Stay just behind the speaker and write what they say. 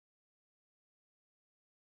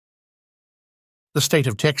The state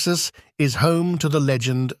of Texas is home to the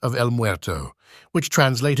legend of El Muerto, which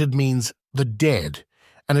translated means the dead,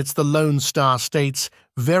 and it's the Lone Star State's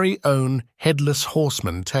very own headless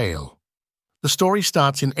horseman tale. The story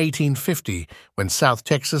starts in 1850 when South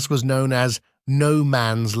Texas was known as No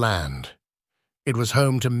Man's Land. It was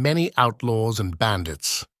home to many outlaws and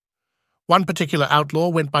bandits. One particular outlaw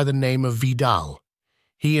went by the name of Vidal.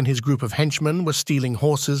 He and his group of henchmen were stealing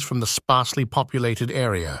horses from the sparsely populated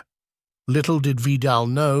area. Little did Vidal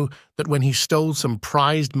know that when he stole some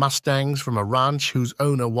prized Mustangs from a ranch whose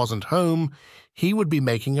owner wasn't home, he would be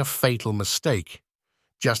making a fatal mistake.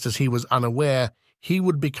 Just as he was unaware, he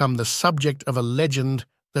would become the subject of a legend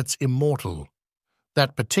that's immortal.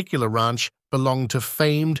 That particular ranch belonged to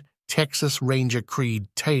famed Texas Ranger Creed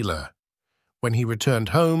Taylor. When he returned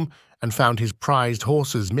home and found his prized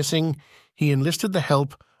horses missing, he enlisted the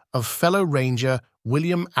help of fellow ranger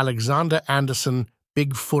William Alexander Anderson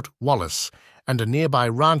Bigfoot Wallace and a nearby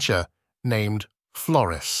rancher named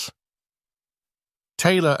Flores.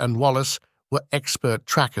 Taylor and Wallace were expert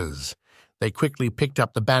trackers. They quickly picked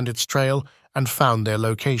up the bandits' trail and found their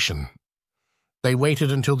location. They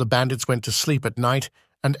waited until the bandits went to sleep at night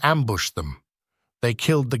and ambushed them. They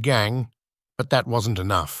killed the gang, but that wasn't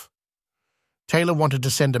enough. Taylor wanted to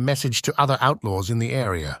send a message to other outlaws in the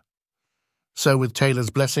area. So with Taylor's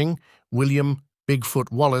blessing, William Bigfoot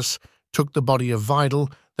Wallace took the body of Vidal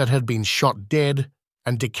that had been shot dead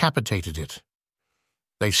and decapitated it.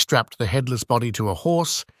 They strapped the headless body to a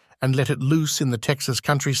horse and let it loose in the Texas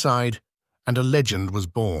countryside, and a legend was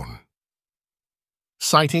born.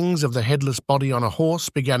 Sightings of the headless body on a horse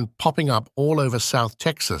began popping up all over South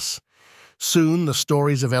Texas. Soon the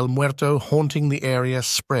stories of El Muerto haunting the area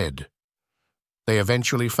spread. They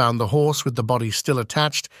eventually found the horse with the body still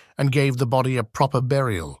attached and gave the body a proper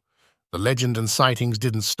burial. The legend and sightings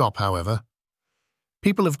didn't stop, however.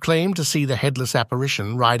 People have claimed to see the headless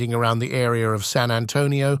apparition riding around the area of San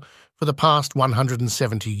Antonio for the past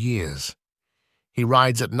 170 years. He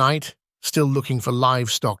rides at night, still looking for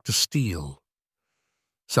livestock to steal.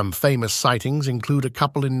 Some famous sightings include a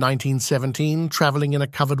couple in 1917 traveling in a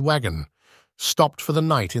covered wagon, stopped for the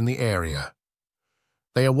night in the area.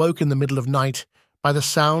 They awoke in the middle of night by the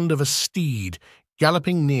sound of a steed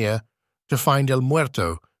galloping near to find El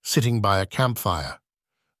Muerto sitting by a campfire.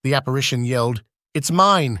 The apparition yelled, "It's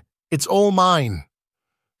mine! It's all mine!"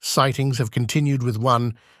 Sightings have continued with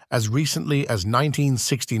one as recently as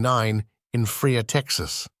 1969 in Freer,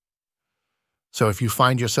 Texas. So if you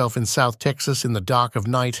find yourself in South Texas in the dark of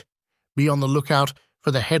night, be on the lookout for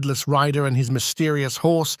the headless rider and his mysterious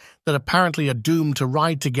horse that apparently are doomed to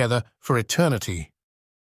ride together for eternity.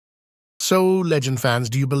 So, legend fans,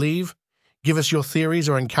 do you believe? Give us your theories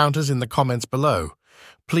or encounters in the comments below.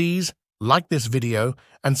 Please like this video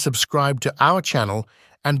and subscribe to our channel,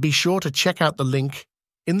 and be sure to check out the link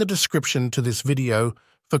in the description to this video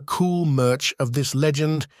for cool merch of this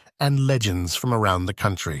legend and legends from around the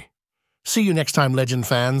country. See you next time, legend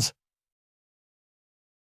fans.